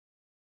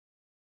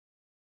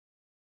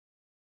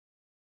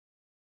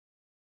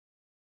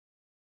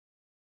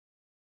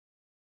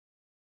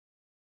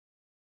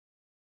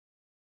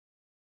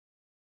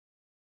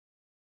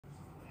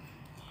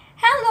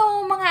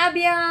Hello mga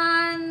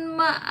abyan!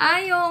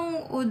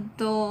 Maayong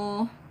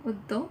udto.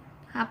 Udto?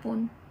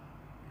 Hapon.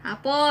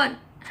 Hapon!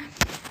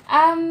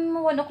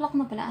 1 o'clock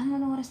na pala.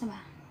 Anong oras na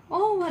ba?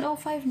 Oh,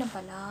 1:05 na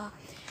pala.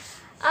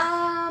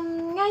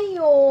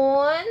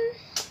 Ngayon,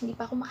 hindi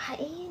pa ako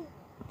makain.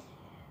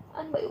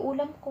 Ano ba yung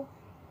ulam ko?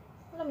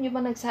 Alam niyo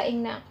ba,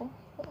 nagsaing na ako?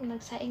 Oo,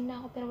 nagsaing na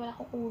ako pero wala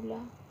akong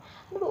ulam.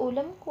 Ano ba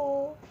ulam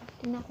ko?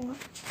 Tingnan ko nga.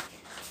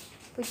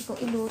 Pwede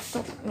kong iluto.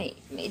 May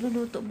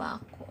iluluto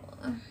ba ako?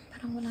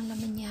 Parang walang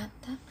laman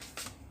yata.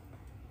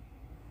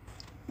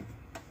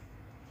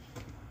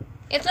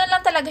 Ito na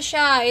lang talaga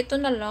siya. Ito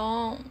na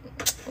lang.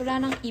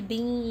 Wala nang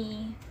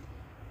ibing.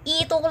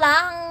 Ito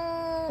lang.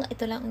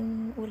 Ito lang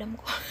ang ulam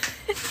ko.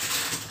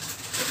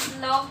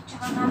 Itlog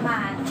tsaka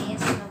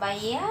kamatis. Ano ba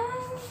yan?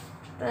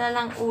 Ito na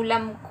lang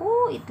ulam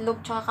ko.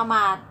 Itlog tsaka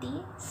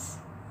kamatis.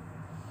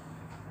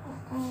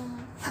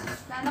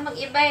 Wala na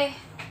mag-iba eh.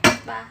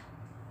 Diba?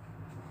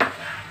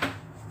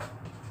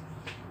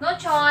 No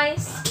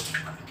choice.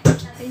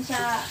 Hindi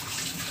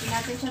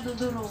natin siya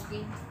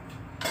dudurugin.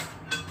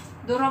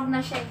 Durog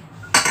na siya eh.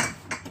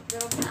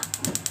 Durog na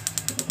ako.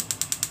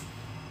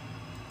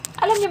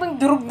 Alam niyo bang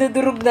durog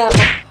na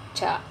ako?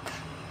 Tsak.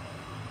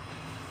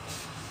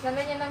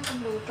 Ganun yan ang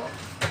pagluto.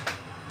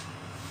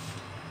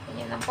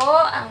 Ganyan lang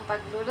po ang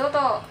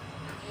pagluluto.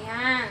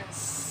 Yans.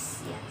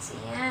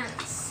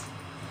 Yans.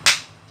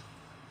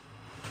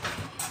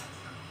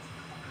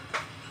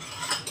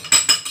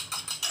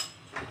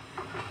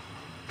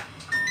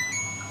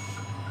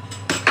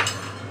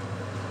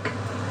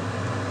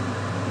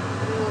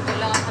 Luto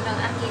lang ako ng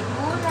aking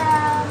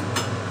ulam.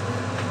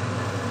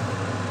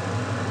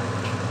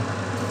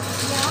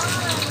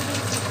 Yan.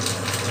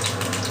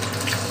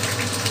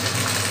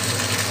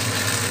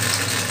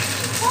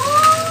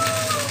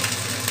 Oh!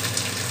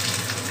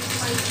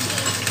 My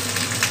cheese.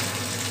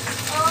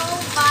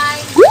 Oh my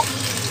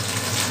cheese.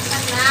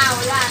 Saan na?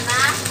 Wala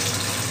na?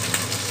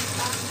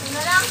 Bakit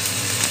na lang?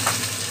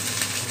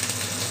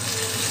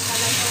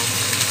 Talagang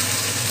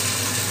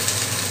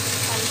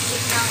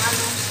pansip ng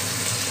ano.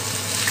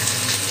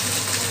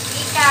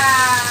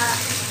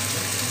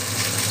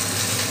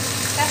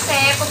 Kasi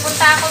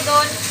pupunta ako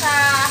doon sa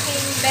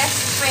aking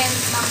best friend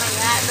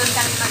mamaya. Doon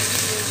kami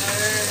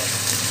mag-dinner.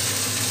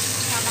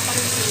 Sama ko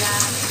rin sila.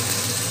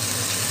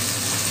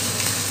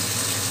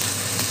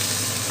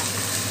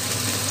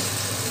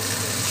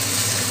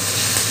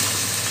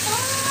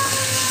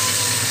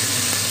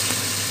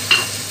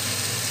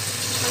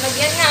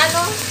 Malagyan nga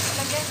ano.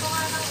 Malagyan ko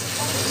nga ng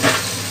ito.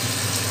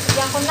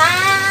 Malagyan ko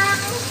ng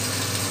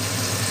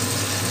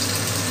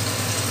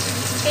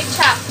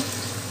ketchup.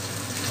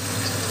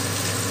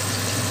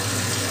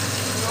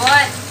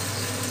 Yun.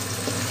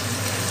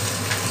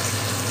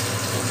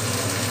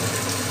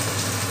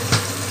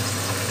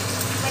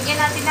 Lagyan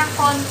natin ng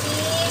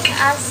konting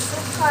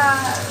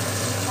asukal.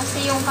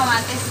 Kasi yung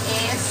kamatis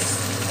is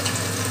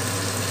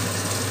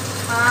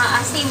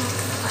asim.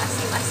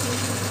 Asim.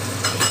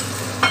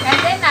 And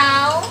then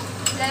now,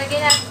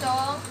 lalagyan natin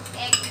itong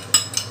egg.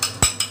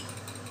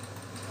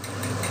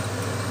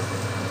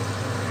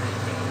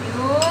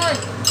 Yun.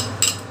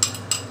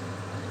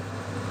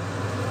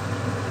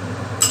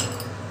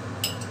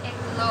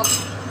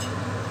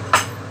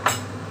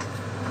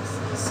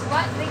 This is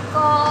what we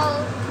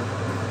call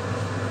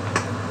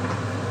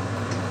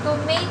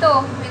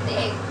tomato with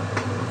egg.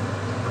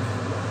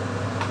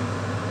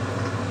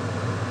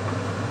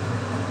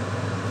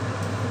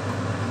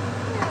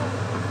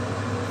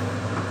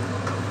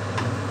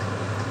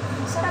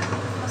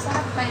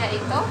 Masarap kaya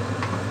ito?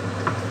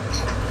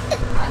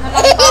 Ano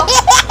lang ito?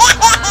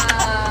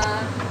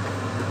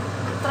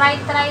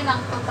 Try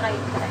lang to, try.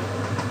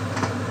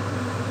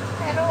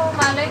 Pero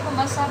malay ko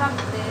masarap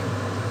din.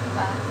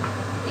 Diba?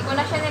 Hindi ko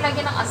na siya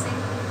nilagyan ng asin.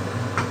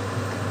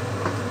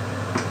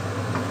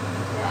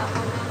 Kaya ako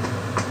na.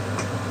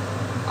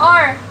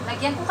 Or,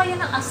 lagyan ko kayo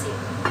ng asin.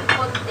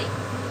 Konti.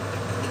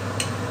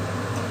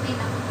 Konti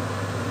na.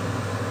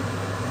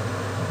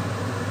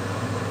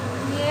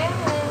 Yay!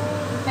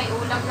 May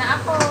ulam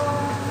na ako.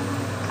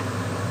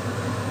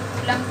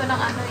 Ulam to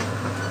ng ano eh.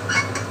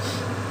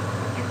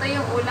 Ito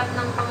yung ulam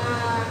ng mga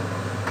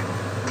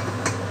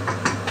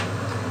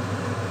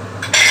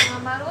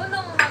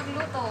marunong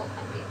magluto.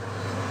 At ito.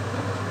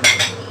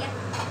 Liit.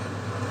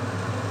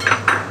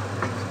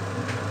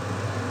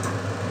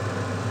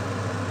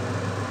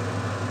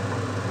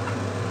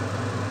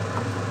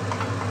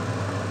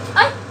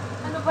 Ay!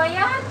 Ano ba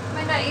yan?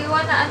 May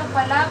naiwan na ano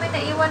pala? May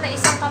naiwan na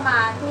isang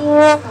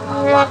kamatis.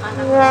 Kawawa ka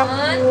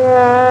naman.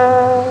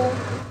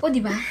 O,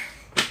 diba?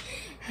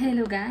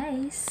 Hello,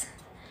 guys.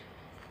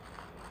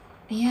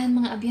 Ayan,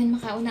 mga abyan,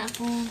 makauna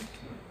ako.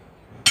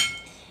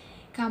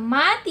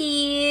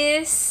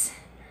 Kamatis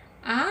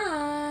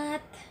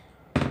at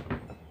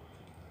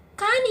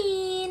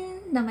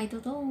kanin na may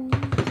totoo.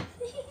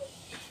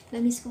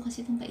 Lamis ko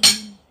kasi itong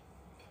kainin.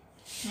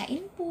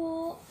 Kain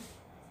po.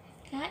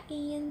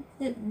 Kain.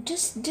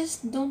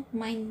 Just don't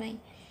mind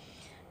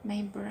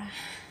my bra.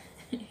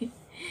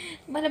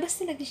 Malabas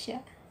talaga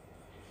siya.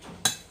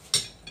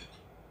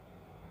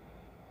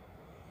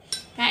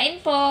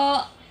 Kain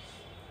po!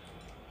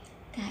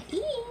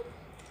 Kain!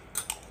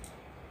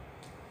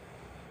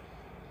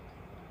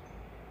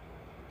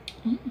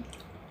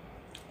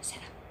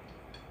 Sarap.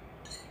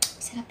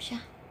 Sarap siya.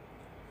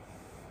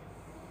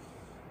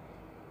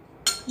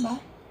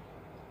 Ba?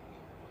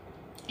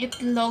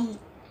 Itlog.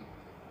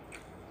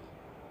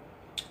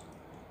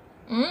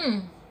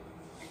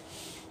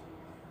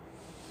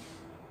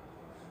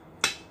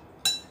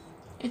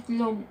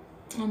 Itlog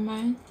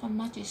naman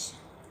kamatis.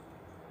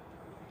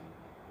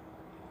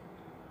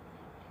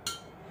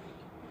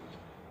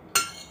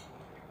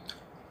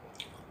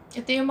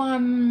 Ito yung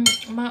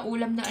mga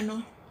ulam na ano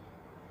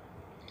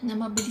na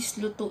mabilis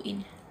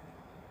lutuin.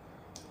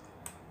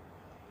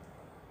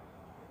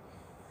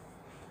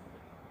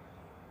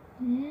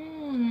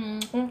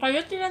 Kung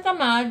kayo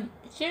tinatamad,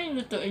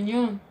 sino lutuin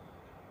yun?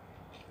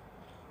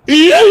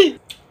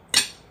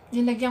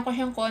 Nilagyan ko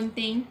siyang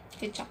konting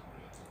ketchup.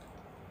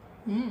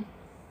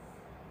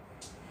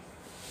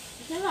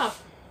 Sarap.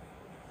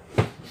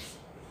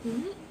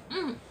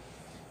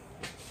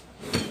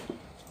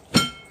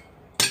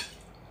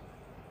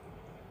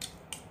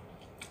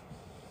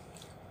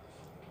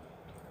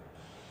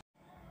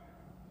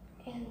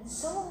 And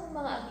so,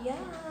 mga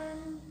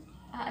abyan,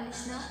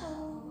 aalis na ako.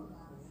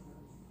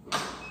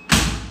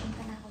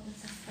 Punta na ako dun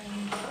sa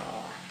friend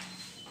ko.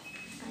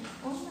 I'm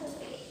on my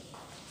way.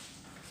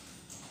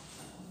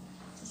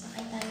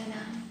 Sasakay tayo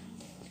ng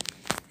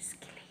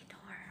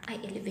escalator. Ay,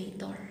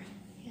 elevator.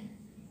 Yan.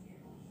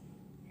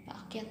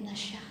 Paakyat na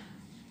siya.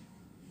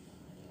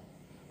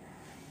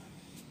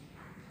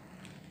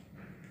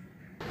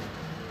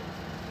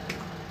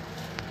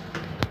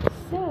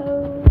 So,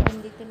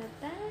 andito na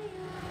tayo.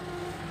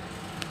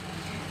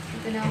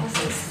 Dito na ako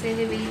sa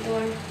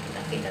elevator.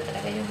 Nakita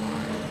talaga yung mga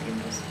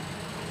animals.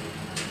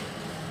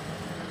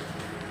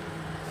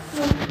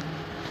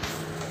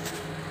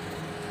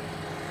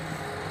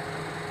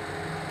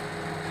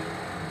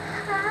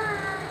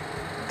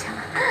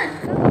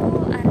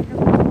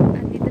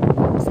 Andito na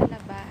po sa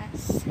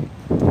labas.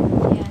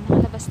 Ayan,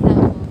 nakalabas na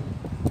ako.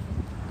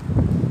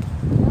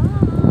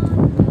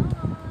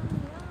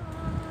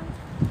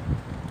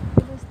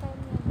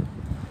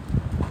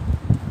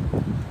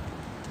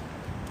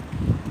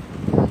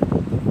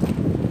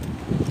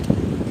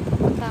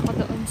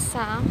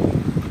 Sa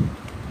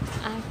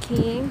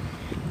aking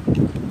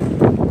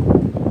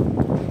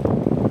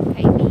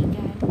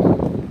kaibigan.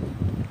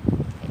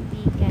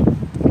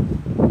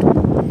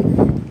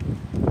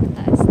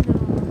 Taas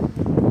doon.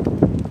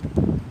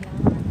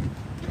 Yan.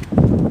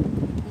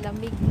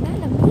 Lamig na,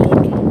 lamig.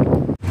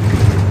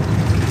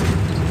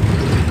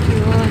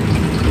 Yun.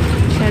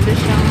 Masyado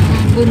siyang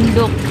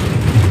bundok.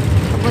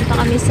 Papunta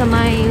kami sa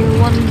may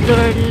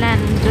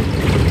wonderland.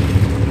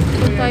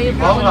 Doon tayo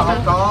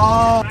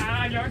papunta.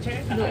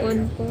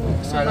 Doon po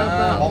sa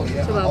baba.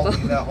 Sa baba.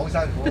 Doon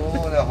sa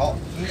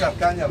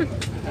taas.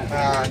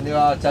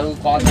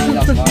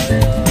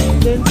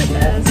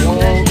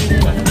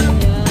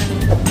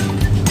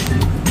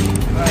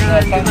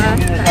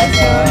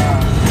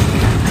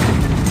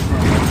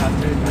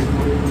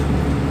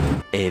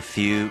 A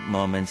few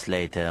moments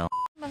later.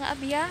 Mga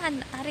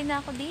abyan, ari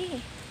na ako di.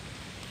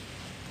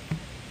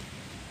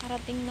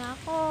 Parating na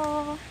ako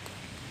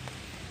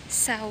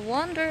sa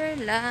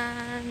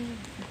wonderland.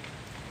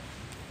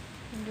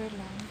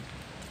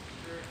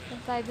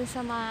 Doon tayo dun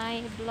sa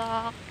may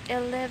block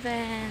 11.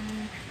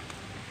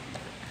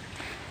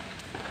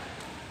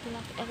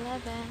 Block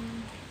 11.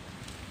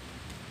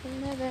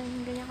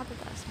 11. Ganyan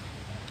katataas mo.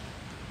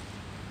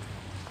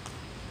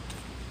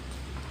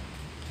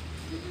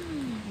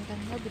 Ang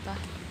ganda, diba?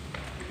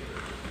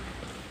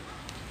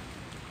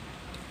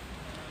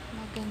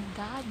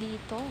 Maganda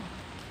dito.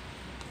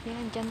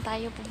 Yan, dyan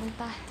tayo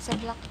pupunta sa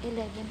block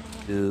 11.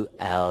 2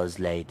 hours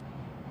later.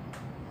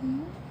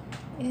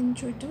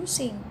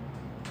 Introducing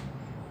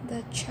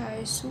the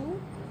charsu.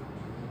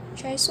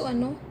 Charsu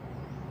ano?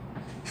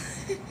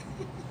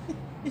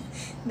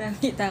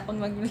 Nakita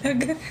akong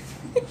mag-vlog.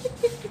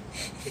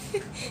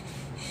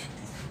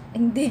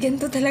 Hindi,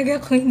 ganito talaga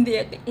kung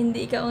hindi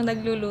ikaw ang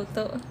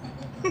nagluluto.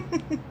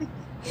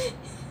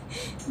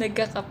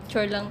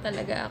 Nagka-capture lang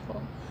talaga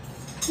ako.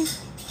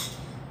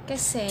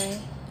 Kasi,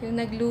 yung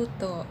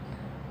nagluto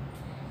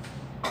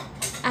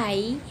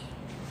ay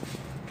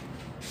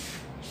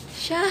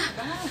siya.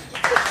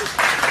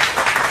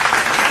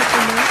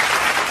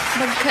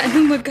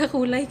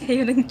 Magkakulay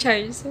kayo ng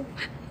charso.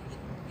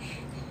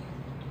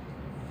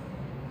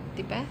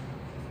 Diba?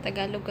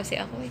 Tagalog kasi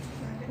ako eh.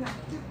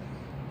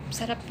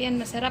 Masarap yan,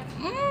 masarap.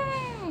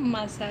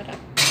 Masarap.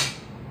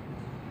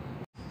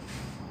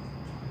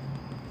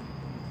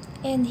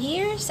 And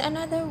here's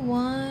another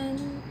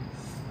one.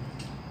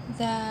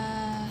 The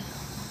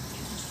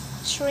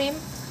shrimp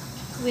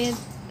with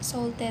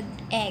salted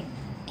egg.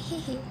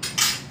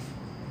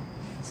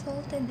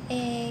 Salted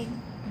egg.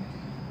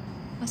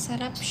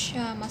 Masarap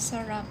siya.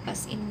 Masarap.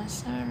 As in,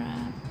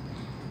 masarap.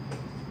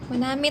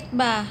 Manamit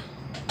ba?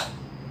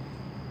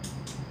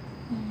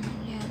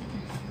 Yan.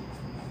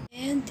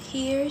 And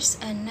here's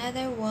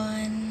another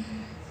one.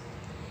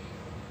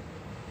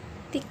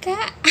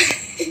 Tika.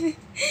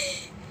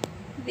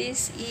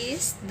 This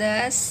is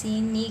the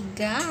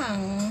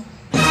sinigang.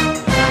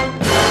 Sarap.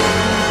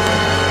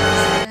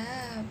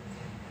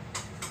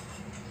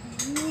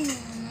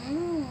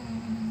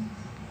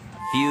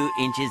 Few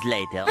inches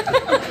later.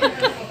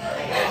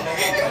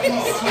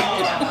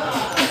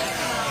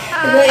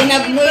 Pero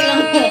inagnoy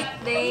lang.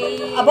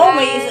 Day. Abaw,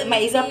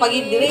 may isa pag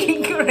diri.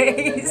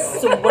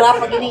 Grace. Sobra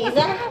pag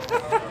isa.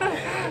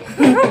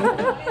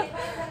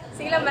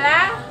 Sige lang ba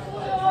na?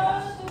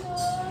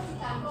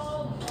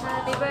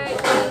 Happy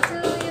birthday to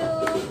you.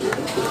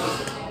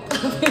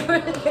 Happy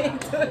birthday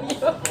to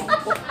you.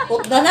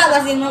 Putda na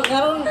kasi no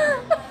karon.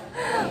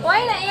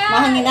 Why na yan?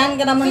 Mahanginan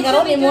ka naman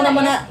karon, imo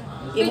naman na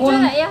Video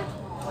na yan.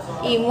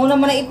 imo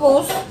naman na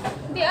i-post.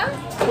 Hindi ah.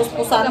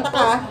 Puspusan ta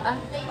ka. Ah.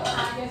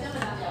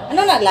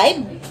 Ano na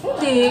live?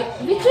 Hindi.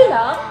 Video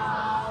lang.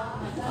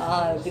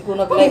 Di ko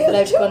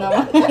nag-live ko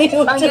naman.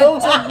 Pang YouTube.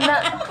 YouTube na.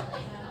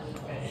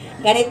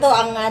 Ganito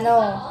ang ano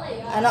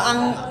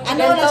ang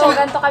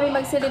Ganto kami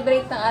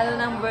mag-celebrate ng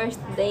ng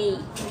birthday.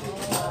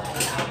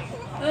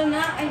 Ano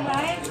na, ay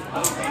live?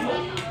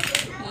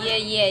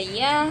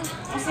 Yeah.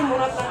 Kasi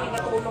murat lang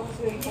igatulong ko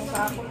yung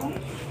sa ako mo.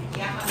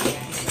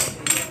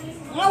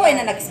 Ngaway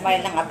na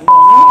nag-smile ng abno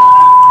niyo.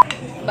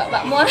 Baba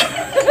mo.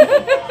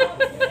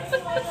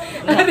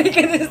 Ari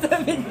ka na sa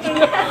video.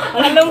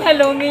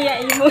 Halong-halong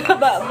niya imo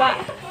baba.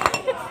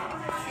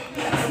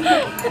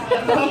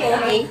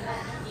 Okay.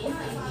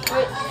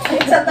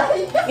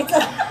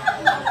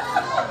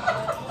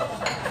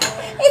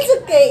 It's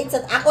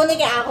okay. Ako ni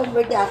kay akong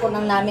birthday ako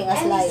nang naming as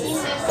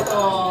slice.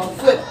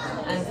 Flip.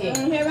 Auntie.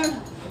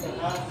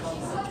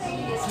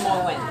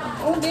 Small one.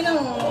 Oh, di nang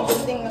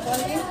building ako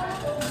ni.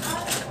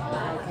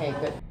 Okay,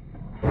 good.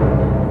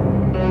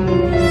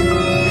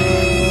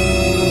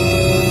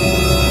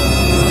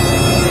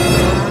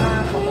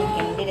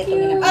 Hindi dito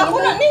ni. Ako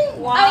na ning.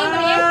 Ay,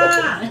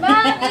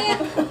 bakit?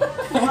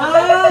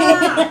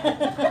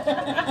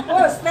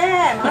 Oh,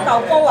 stem! Mga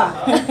taupo ah.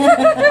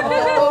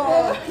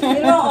 Oh,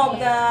 you know of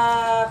the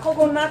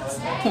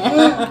coconuts?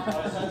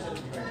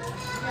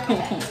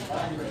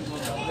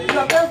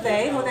 Your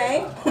birthday,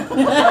 today?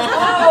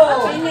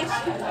 Oh!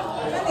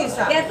 That is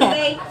Yeah,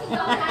 today.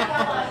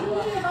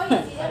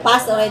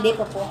 Pass already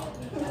po po.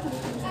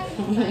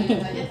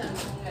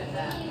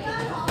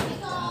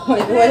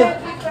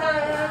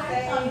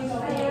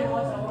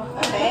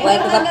 Wait,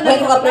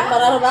 ko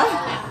prepare ba?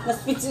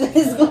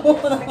 Na-speechless ko.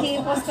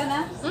 Nakipos ka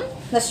na?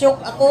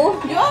 Na-shock ako.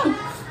 Yun!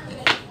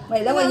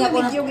 May laway niya ko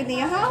na. Video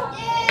gini ha?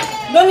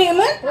 Gani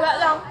man? Wala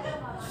lang.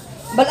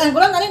 Balaan ko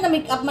lang, na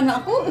make up man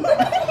na ako.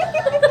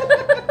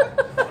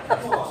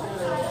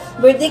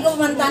 Birthday ko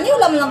man tani,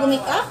 wala man lang ko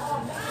make up.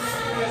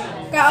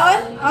 Kaon?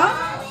 Oh?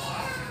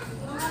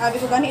 Sabi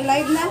ko gani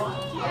live na?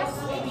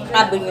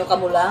 Sabi niyo ka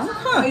mo lang.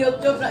 Huh.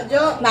 YouTube na,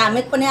 Jo.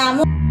 Namit pa niya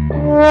mo.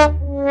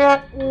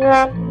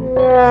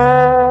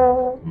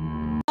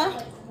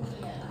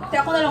 Hindi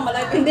ako na lang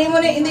malive.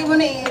 Hindi mo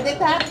na i-edit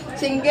ha.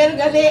 Single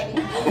gali.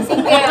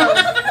 Single.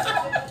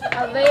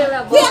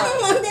 Available. Di ang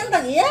man din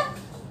tagiya.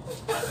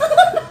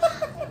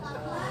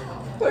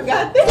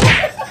 Forgot it.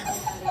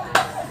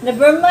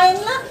 Never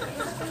mind na.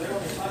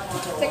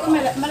 Teko,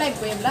 malive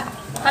ko yung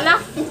Hala,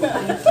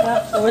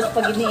 Oras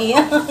pag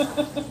iniiya.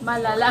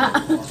 malala.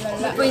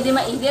 Hindi pwede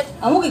ma-edit.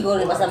 Amo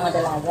gigol ba sa mga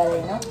dalaga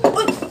rin, no?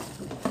 Uy!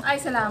 Ay,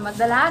 salamat.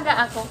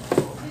 Dalaga ako.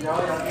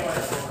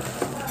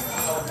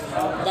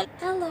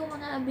 Hello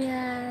mga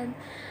abyan.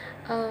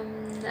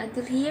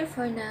 Until here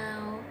for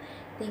now.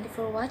 Thank you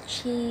for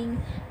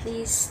watching.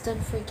 Please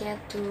don't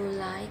forget to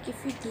like if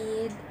you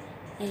did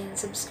and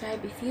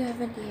subscribe if you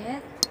haven't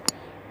yet.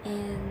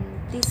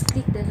 And please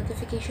click the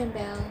notification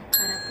bell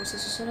para po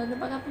sa susunod na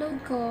pag-upload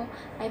ko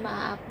ay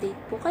maa-update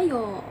po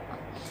kayo.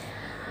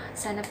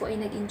 Sana po ay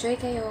nag-enjoy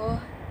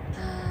kayo.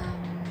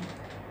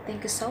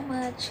 Thank you so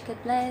much. God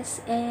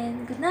bless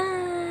and good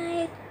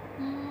night.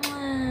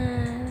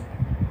 Mwah.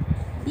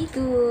 Be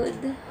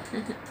good.